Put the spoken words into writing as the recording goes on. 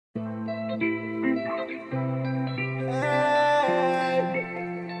Here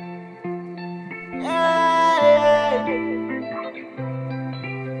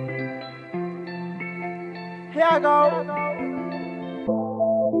I go.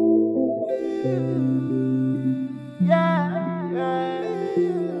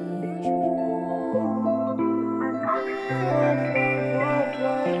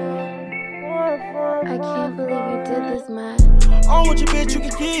 I can't believe you did this, man. On with your bitch, you can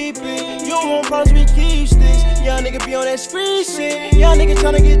keep it. You don't want problems, we keep sticks. Young nigga be on that street shit. Young nigga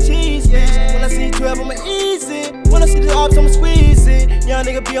tryna get cheese, bitch. When I see 12, I'ma ease it. When I see the ops, I'ma squeeze it. Young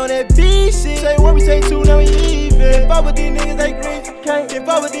nigga be on that beat shit. Say one, we say two, now we even. If I with these niggas, they greasy. If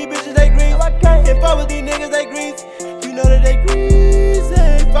I with these bitches, they greasy. If I with these niggas, they greasy. You know that they greasy.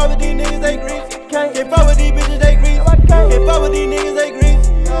 If I with these niggas, they greasy. If I with these bitches, they greasy. If I with these niggas, they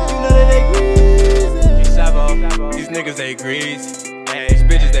greasy. You know that they greasy. G Savo, these niggas they greasy. These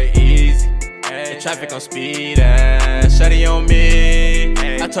bitches they easy. The traffic on speed and shutty on me.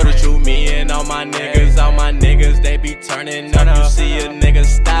 I told her shoot me and all my niggas, they be turning up. You see a nigga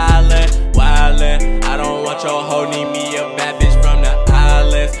stylin', wildin'. I don't want your hoe, need me a bad bitch from the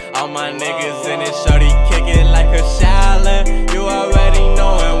islands. All my niggas in it, shorty kick it like a Shaolin. You already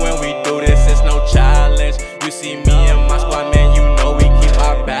knowin' when we do this, it's no challenge. You see me and my squad, man, you know we keep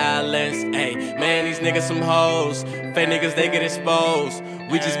our balance. Ayy, man, these niggas some hoes. Fake niggas, they get exposed.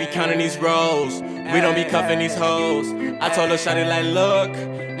 We just be counting these rows. We don't be cuffing these hoes. I told her, shawty, like, look,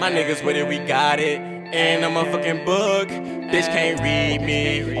 my niggas with it, we got it. In a motherfucking book, bitch can't read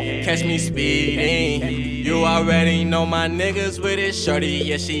me. Catch me speeding. You already know my niggas with it, shorty,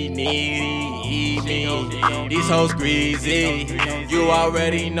 yeah, she needy me. These hoes greasy. You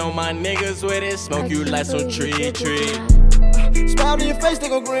already know my niggas with it, smoke you like some tree. Smile in your face, they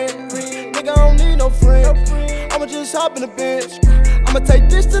gon' grin. Nigga, I don't need no friend. I'ma just hop in the bench. I'ma take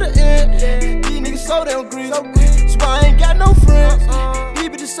this to the end. These niggas so damn greasy. That's why I ain't got no friends. These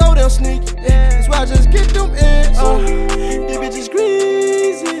bitches so damn sneaky. That's why I just get them in. These bitches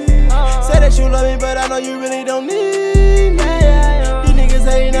greasy. Say that you love me, but I know you really don't need me. These niggas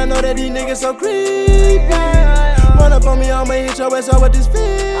hating, I know that these niggas so creepy. Run up on me, I'ma hit your ass up with this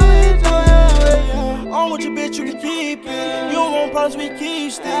bitch. On with your bitch, you can keep it. You don't want problems, we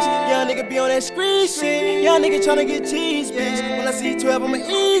keep sticks. Young nigga be on that street shit. Young nigga tryna get cheese, bitch. When I see 12, I'ma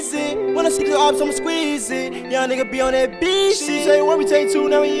ease it. When I see the ops, I'ma squeeze it. Young nigga be on that beat shit. Say one, we take two,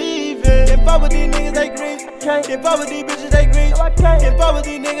 now we even. If I with these niggas, they greasy. If I with these bitches, they greasy. If I with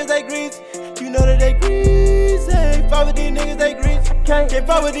these niggas, they greasy. You know that they greasy. If I with these niggas, they greasy. If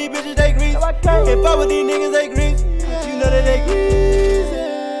I with these bitches, they greasy. If I with these niggas, they greasy. You know that they greasy.